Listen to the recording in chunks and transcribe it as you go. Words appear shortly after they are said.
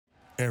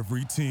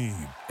Every team,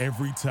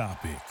 every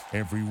topic,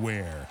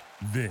 everywhere.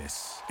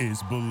 This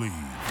is Believe.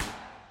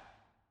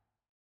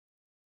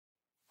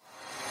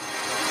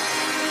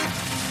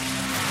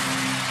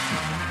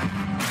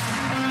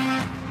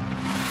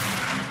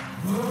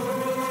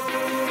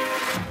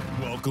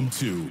 Welcome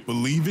to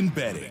Believe in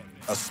Betting,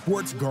 a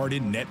Sports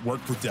Garden Network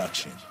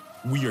production.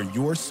 We are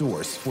your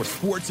source for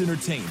sports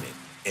entertainment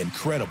and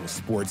credible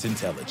sports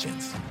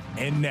intelligence.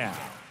 And now,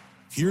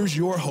 here's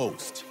your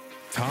host,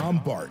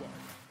 Tom Barton.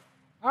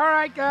 All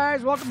right,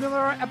 guys, welcome to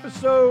another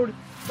episode,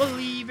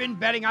 Believe in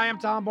Betting. I am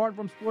Tom Barton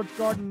from Sports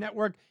Garden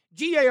Network,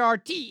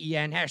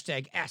 GARTEN,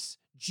 hashtag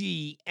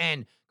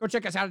SGN. Go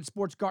check us out at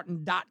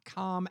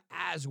sportsgarden.com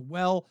as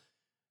well.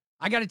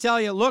 I got to tell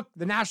you, look,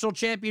 the national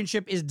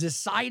championship is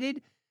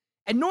decided.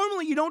 And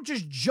normally you don't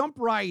just jump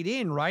right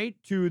in, right,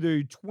 to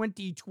the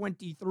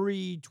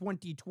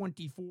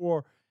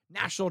 2023-2024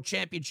 national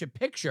championship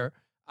picture.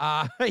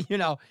 You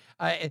don't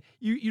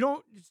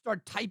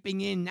start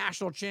typing in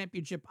national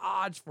championship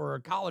odds for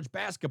college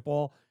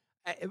basketball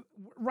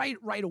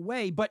right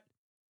away. But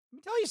let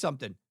me tell you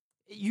something.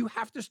 You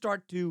have to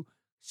start to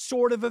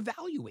sort of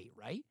evaluate,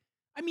 right?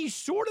 I mean, you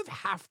sort of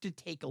have to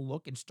take a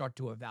look and start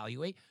to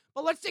evaluate.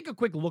 But let's take a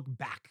quick look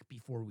back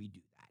before we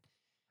do that.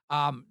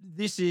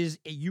 This is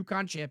a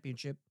UConn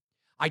championship.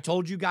 I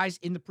told you guys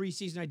in the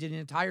preseason, I did an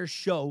entire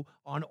show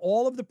on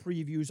all of the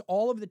previews,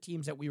 all of the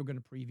teams that we were going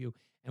to preview.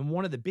 And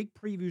one of the big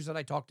previews that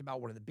I talked about,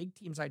 one of the big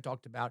teams I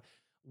talked about,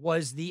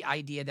 was the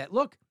idea that,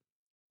 look,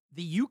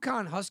 the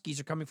UConn Huskies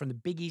are coming from the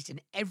Big East, and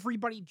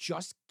everybody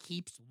just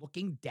keeps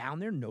looking down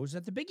their nose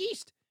at the Big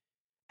East.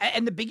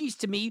 And the Big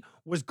East, to me,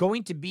 was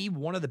going to be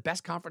one of the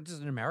best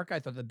conferences in America. I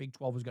thought the Big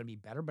 12 was going to be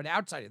better. But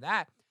outside of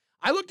that,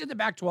 I looked at the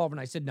Pac 12 and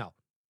I said, no.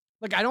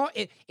 Look,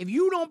 if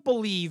you don't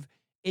believe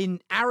in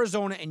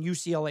Arizona and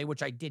UCLA,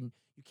 which I didn't,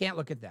 you can't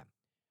look at them.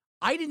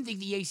 I didn't think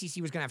the ACC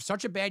was going to have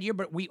such a bad year,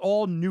 but we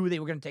all knew they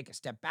were going to take a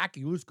step back.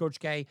 You lose Coach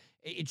K,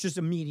 it's just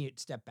immediate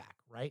step back,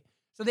 right?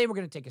 So they were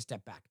going to take a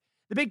step back.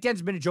 The Big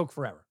Ten's been a joke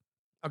forever.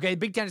 Okay, the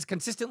Big Ten is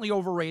consistently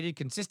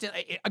overrated,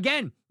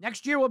 Again,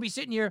 next year we'll be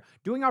sitting here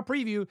doing our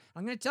preview.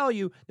 I'm going to tell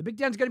you, the Big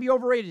Ten's going to be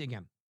overrated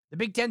again. The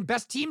Big Ten,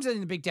 best teams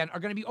in the Big Ten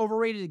are going to be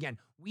overrated again.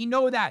 We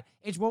know that.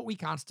 It's what we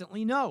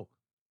constantly know.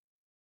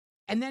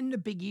 And then the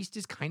Big East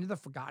is kind of the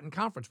forgotten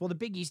conference. Well, the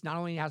Big East not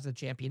only has the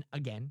champion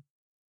again,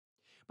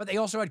 but they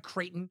also had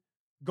Creighton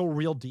go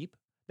real deep.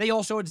 They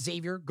also had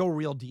Xavier go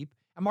real deep.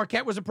 And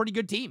Marquette was a pretty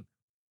good team.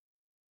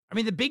 I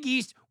mean, the Big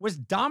East was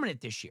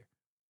dominant this year.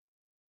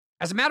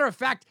 As a matter of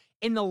fact,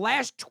 in the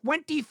last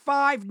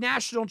 25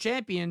 national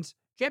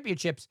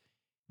championships,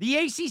 the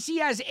ACC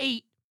has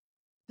 8.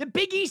 The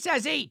Big East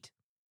has 8.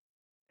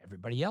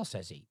 Everybody else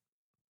has 8.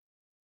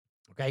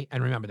 Okay?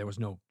 And remember, there was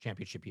no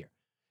championship here.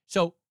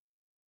 So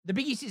the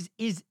Big East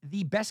is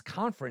the best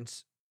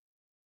conference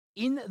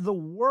in the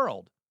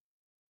world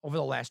over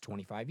the last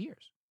 25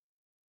 years.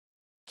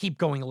 Keep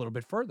going a little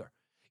bit further.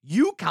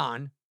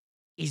 UConn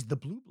is the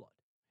blue blood.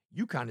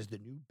 UConn is the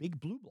new big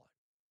blue blood.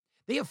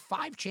 They have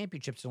 5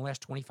 championships in the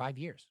last 25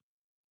 years.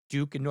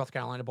 Duke and North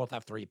Carolina both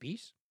have 3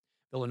 apiece.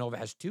 Villanova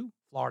has 2.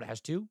 Florida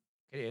has 2.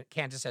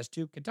 Kansas has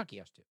 2. Kentucky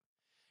has 2.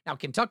 Now,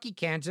 Kentucky,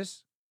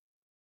 Kansas,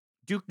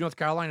 Duke, North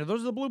Carolina,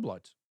 those are the blue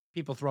bloods.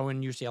 People throw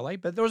in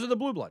UCLA, but those are the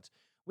blue bloods.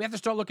 We have to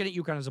start looking at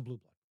UConn as a blue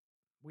blood.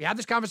 We had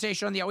this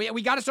conversation on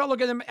we got to start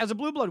looking at them as a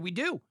blue blood. We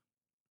do.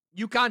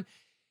 UConn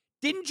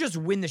didn't just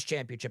win this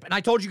championship, and I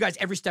told you guys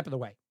every step of the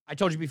way. I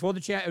told you before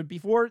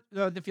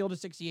the field of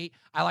 68,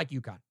 I like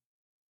UConn.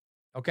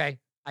 Okay,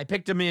 I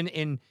picked them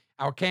in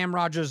our Cam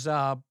Rogers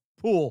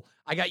pool.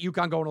 I got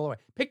UConn going all the way.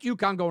 Picked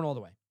UConn going all the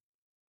way.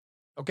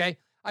 Okay,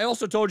 I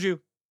also told you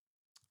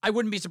I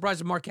wouldn't be surprised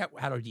if Marquette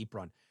had a deep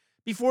run.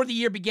 Before the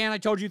year began, I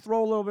told you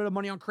throw a little bit of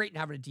money on Creighton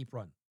having a deep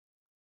run.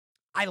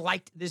 I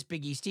liked this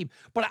Big East team.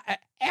 But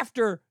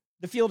after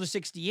the field of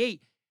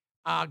 68,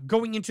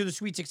 going into the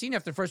Sweet 16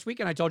 after the first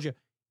weekend, I told you,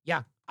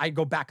 yeah, I'd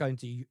go back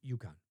into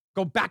UConn.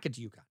 Go back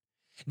into UConn.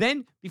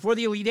 Then, before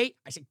the Elite Eight,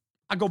 I said,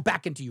 I'll go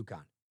back into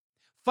UConn.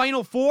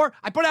 Final Four,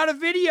 I put out a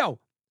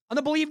video. On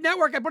the Believe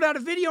Network, I put out a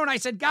video, and I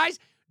said, guys,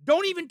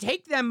 don't even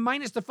take them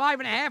minus the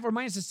 5.5 or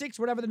minus the 6,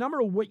 whatever the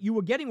number of what you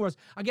were getting was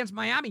against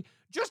Miami.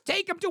 Just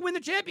take them to win the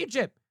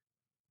championship.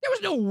 There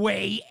was no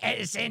way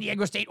San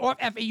Diego State or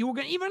FAU were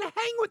going to even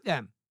hang with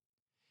them.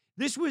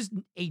 This was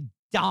a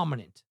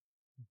dominant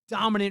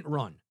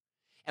run.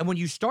 And when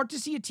you start to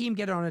see a team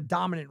get on a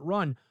dominant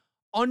run,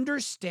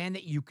 understand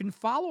that you can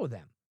follow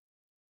them.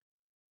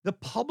 The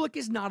public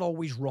is not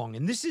always wrong.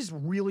 And this is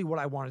really what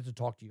I wanted to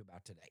talk to you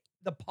about today.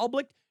 The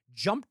public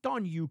jumped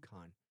on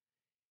UConn,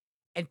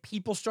 and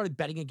people started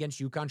betting against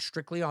UConn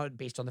strictly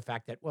based on the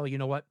fact that, well, you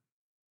know what?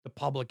 The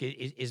public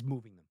is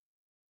moving them.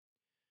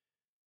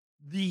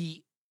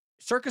 The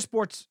Circus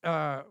Sports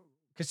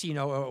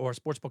Casino or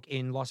Sportsbook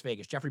in Las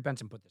Vegas, Jeffrey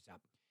Benson put this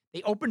out.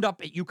 They opened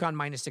up at UConn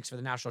 -6 for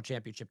the national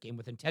championship game.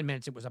 Within 10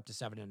 minutes, it was up to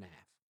 7.5.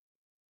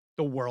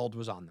 The world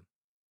was on them.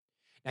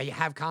 Now, you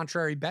have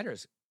contrary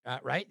bettors,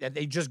 right? That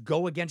they just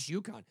go against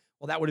UConn.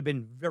 Well, that would have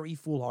been very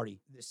foolhardy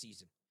this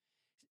season.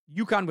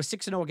 UConn was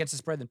 6-0 against the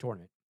spread in the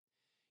tournament.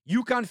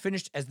 UConn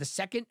finished as the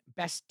second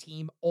best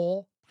team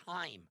all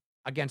time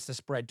against the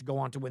spread to go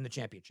on to win the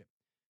championship.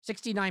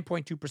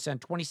 69.2%,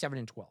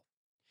 27-12.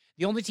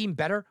 The only team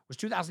better was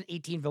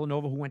 2018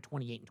 Villanova, who went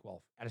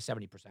 28-12 at a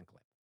 70%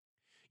 clip.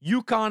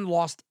 UConn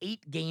lost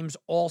 8 games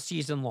all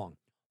season long.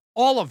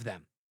 All of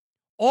them.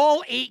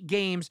 All 8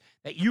 games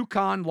that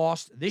UConn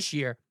lost this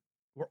year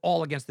were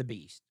all against the Big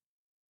East.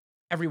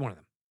 Every one of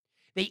them.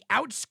 They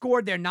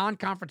outscored their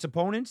non-conference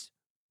opponents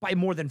by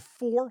more than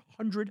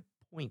 400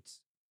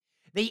 points.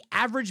 They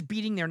averaged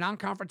beating their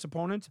non-conference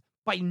opponents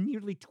by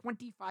nearly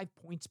 25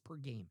 points per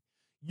game.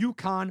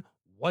 UConn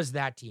was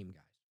that team,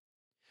 guys.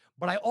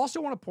 But I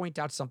also want to point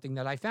out something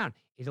that I found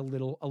is a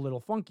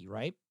little funky,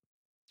 right?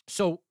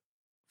 So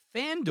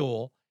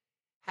FanDuel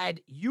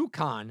had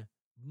UConn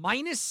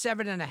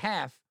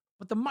 -7.5,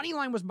 but the money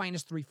line was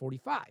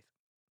 -345.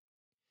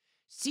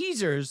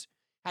 Caesars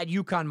had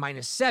UConn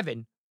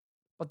 -7,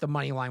 but the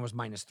money line was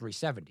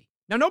 -370.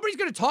 Now, nobody's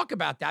going to talk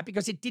about that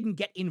because it didn't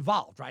get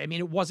involved, right? I mean,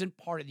 it wasn't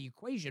part of the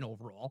equation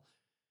overall,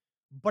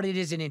 but it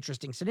is an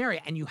interesting scenario,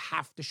 and you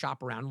have to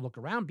shop around and look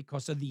around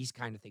because of these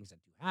kind of things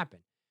that do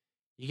happen.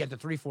 You get the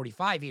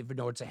 345, even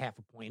though it's a half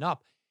a point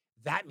up.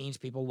 That means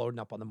people loading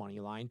up on the money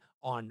line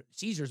on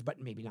Caesars, but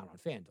maybe not on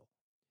FanDuel.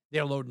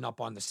 They're loading up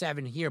on the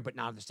 7 here, but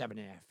not the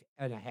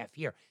 7.5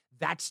 here.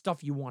 That's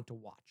stuff you want to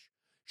watch.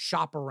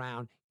 Shop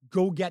around.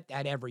 Go get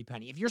that every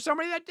penny. If you're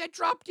somebody that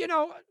dropped,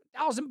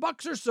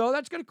 $1,000 or so,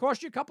 that's going to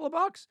cost you a couple of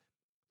bucks.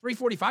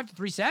 345 to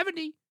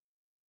 370.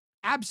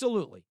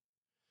 Absolutely.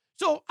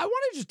 So I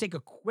want to just take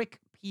a quick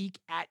peek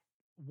at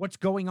what's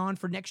going on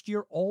for next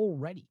year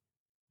already,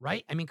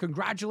 right? I mean,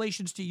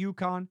 congratulations to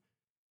UConn.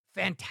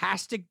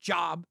 Fantastic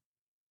job.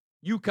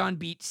 UConn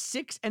beat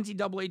 6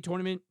 NCAA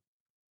tournament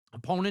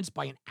opponents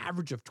by an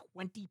average of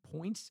 20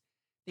 points.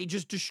 They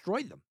just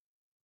destroyed them.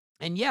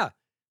 And yeah,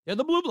 they're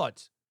the Blue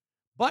Bloods.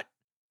 But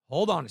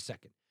hold on a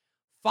second.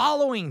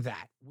 Following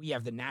that, we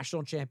have the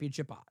national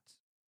championship odds.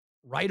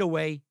 Right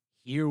away,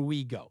 here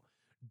we go.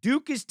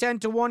 Duke is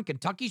 10-1,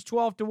 Kentucky's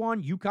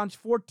 12-1, UConn's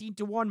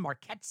 14-1,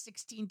 Marquette's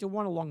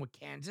 16-1, along with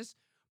Kansas.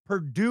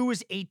 Purdue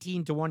is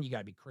 18-1. You got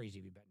to be crazy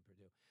if you bet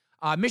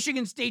Purdue.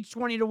 Michigan State's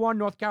 20-1,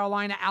 North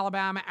Carolina,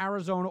 Alabama,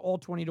 Arizona, all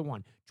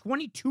 20-1.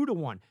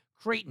 22-1,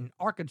 Creighton,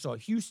 Arkansas,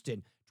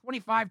 Houston.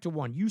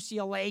 25-1,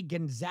 UCLA,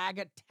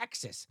 Gonzaga,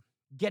 Texas.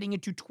 Getting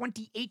into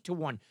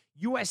 28-1,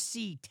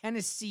 USC,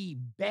 Tennessee,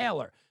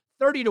 Baylor.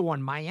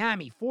 30-1,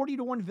 Miami.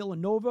 40-1,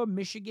 Villanova,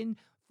 Michigan.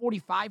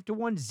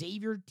 45-1,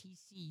 Xavier,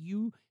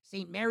 TCU,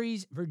 St.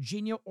 Mary's,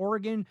 Virginia,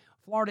 Oregon,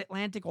 Florida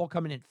Atlantic, all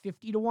coming in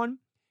 50-1.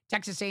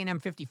 Texas A&M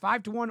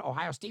 55-1,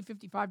 Ohio State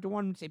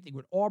 55-1, same thing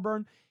with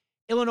Auburn.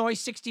 Illinois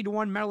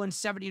 60-1, Maryland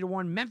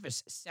 70-1,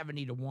 Memphis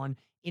 70-1,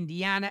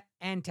 Indiana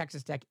and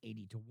Texas Tech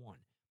 80-1.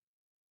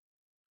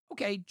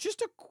 Okay,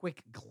 just a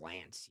quick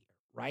glance here,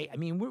 right? I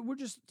mean, we're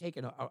just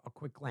taking a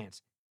quick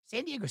glance.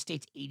 San Diego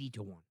State's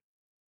 80-1.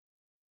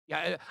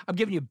 Yeah, I'm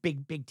giving you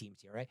big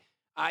teams here, right?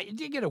 You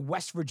did get a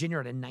West Virginia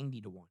at a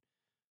 90-1.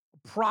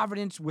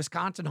 Providence,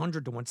 Wisconsin,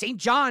 100-1. St.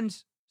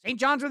 John's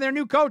with their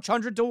new coach,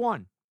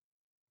 100-1.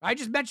 I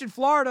just mentioned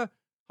Florida,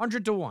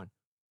 100-1.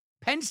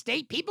 Penn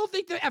State, people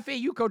think the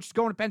FAU coach is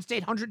going to Penn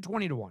State,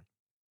 120-1.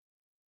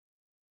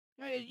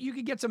 You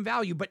could get some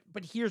value, but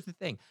here's the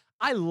thing.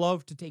 I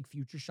love to take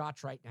future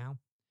shots right now.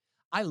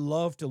 I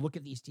love to look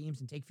at these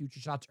teams and take future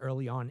shots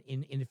early on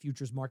in the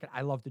futures market.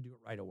 I love to do it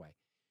right away.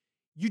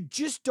 You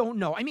just don't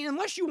know. I mean,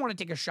 unless you want to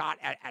take a shot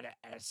at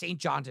a St.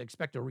 John's and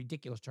expect a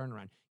ridiculous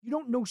turnaround, you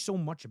don't know so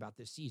much about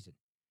this season.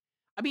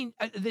 I mean,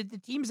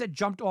 the teams that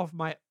jumped off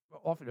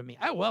of me,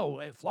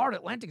 Florida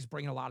Atlantic's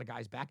bringing a lot of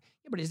guys back.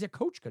 Yeah, but is their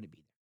coach going to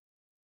be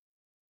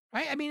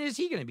there? Right? I mean, is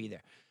he going to be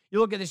there? You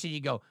look at this and you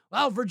go,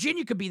 well,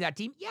 Virginia could be that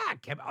team. Yeah,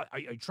 are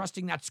you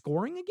trusting that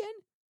scoring again?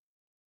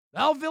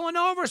 Well,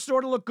 Villanova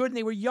sort of looked good, and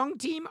they were a young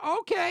team.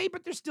 Okay,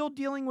 but they're still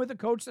dealing with a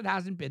coach that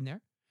hasn't been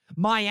there.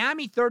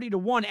 Miami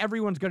 30-1,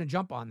 everyone's going to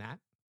jump on that,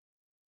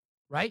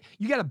 right?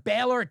 You got a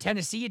Baylor, a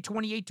Tennessee at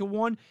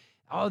 28-1.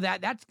 Oh,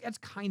 that's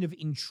kind of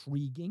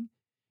intriguing.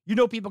 You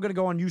know, people are going to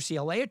go on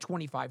UCLA at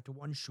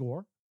 25-1,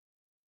 sure.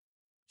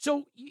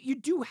 So you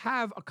do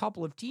have a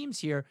couple of teams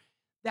here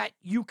that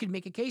you can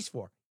make a case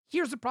for.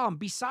 Here's the problem.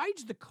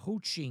 Besides the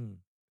coaching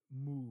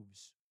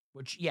moves,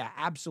 which, yeah,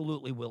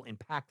 absolutely will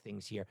impact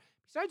things here.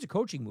 Besides the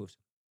coaching moves,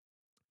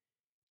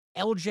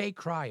 LJ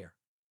Cryer,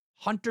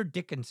 Hunter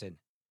Dickinson,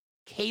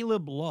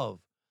 Caleb Love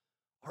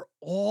are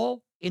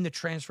all in the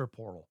transfer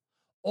portal.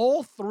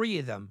 All 3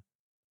 of them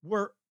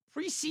were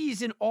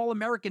preseason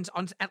All-Americans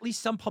on at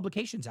least some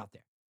publications out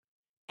there.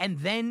 And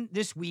then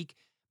this week,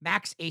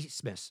 Max A.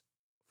 Smith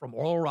from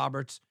Oral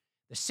Roberts,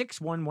 the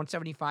 6'1",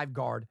 175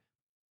 guard,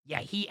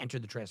 yeah, he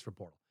entered the transfer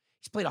portal.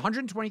 He's played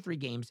 123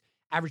 games,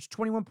 averaged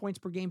 21 points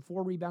per game,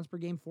 4 rebounds per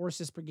game, 4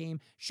 assists per game,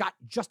 shot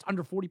just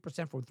under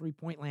 40% from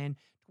three-point land.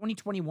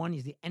 2021,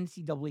 he's the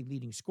NCAA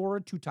leading scorer,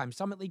 2-time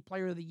Summit League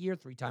Player of the Year,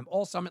 3-time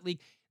All-Summit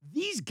League.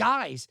 These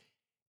guys,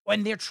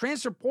 when their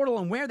transfer portal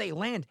and where they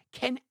land,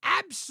 can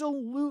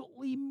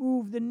absolutely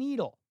move the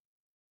needle.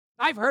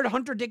 I've heard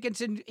Hunter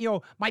Dickinson,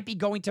 might be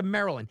going to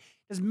Maryland.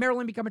 Does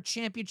Maryland become a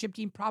championship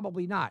team?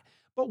 Probably not.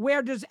 But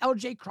where does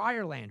LJ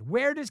Cryer land?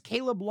 Where does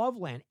Caleb Love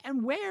land?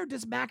 And where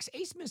does Max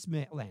Abmas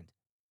land?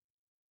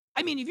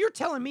 I mean, if you're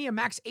telling me a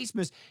Max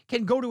Abmas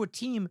can go to a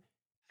team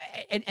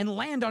and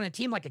land on a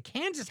team like a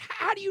Kansas,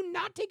 how do you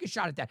not take a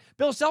shot at that?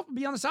 Bill Self will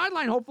be on the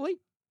sideline, hopefully.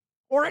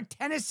 Or at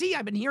Tennessee.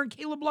 I've been hearing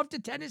Caleb Love to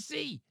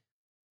Tennessee.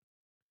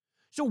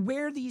 So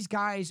where these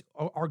guys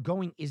are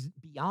going is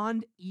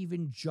beyond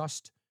even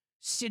just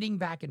sitting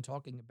back and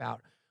talking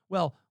about,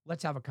 well,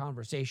 let's have a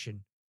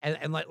conversation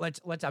and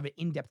let's have an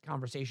in-depth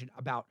conversation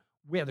about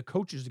where the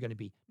coaches are going to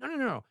be.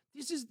 No.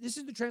 This is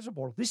the transfer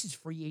portal. This is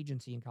free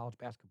agency in college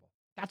basketball.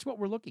 That's what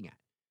we're looking at.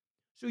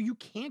 So you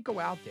can't go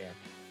out there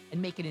and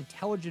make an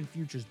intelligent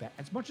futures bet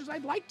as much as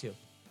I'd like to.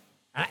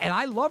 And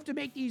I love to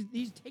make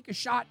these take a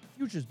shot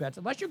futures bets,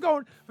 unless you're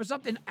going for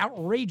something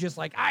outrageous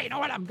like, you know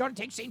what, I'm going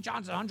to take St.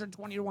 John's at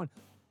 120-1.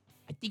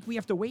 I think we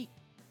have to wait.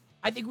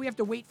 I think we have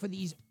to wait for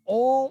these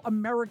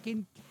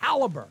all-American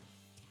caliber,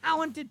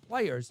 talented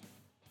players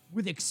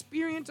with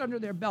experience under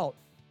their belt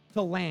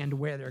to land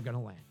where they're going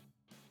to land.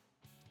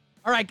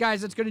 All right,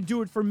 guys, that's going to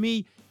do it for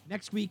me.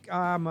 Next week,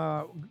 I'm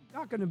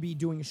not going to be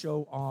doing a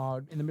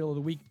show in the middle of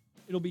the week.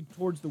 It'll be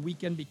towards the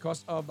weekend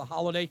because of the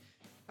holiday.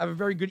 Have a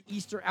very good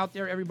Easter out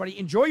there, everybody.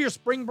 Enjoy your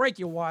spring break,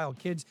 you wild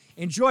kids.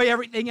 Enjoy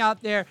everything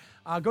out there.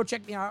 Go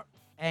check me out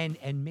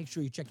and make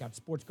sure you check out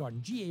Sports Garden,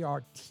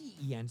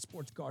 GARTEN,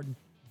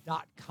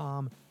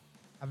 sportsgarden.com.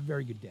 Have a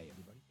very good day,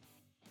 everybody.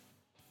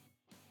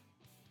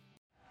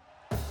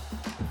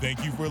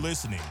 Thank you for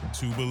listening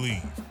to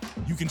Believe.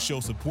 You can show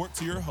support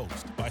to your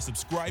host by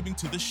subscribing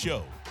to the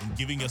show and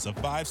giving us a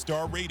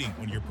 5-star rating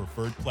on your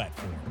preferred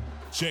platform.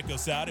 Check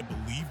us out at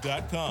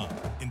Believe.com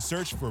and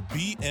search for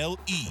BLEAV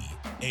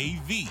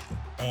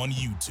on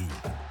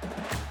YouTube.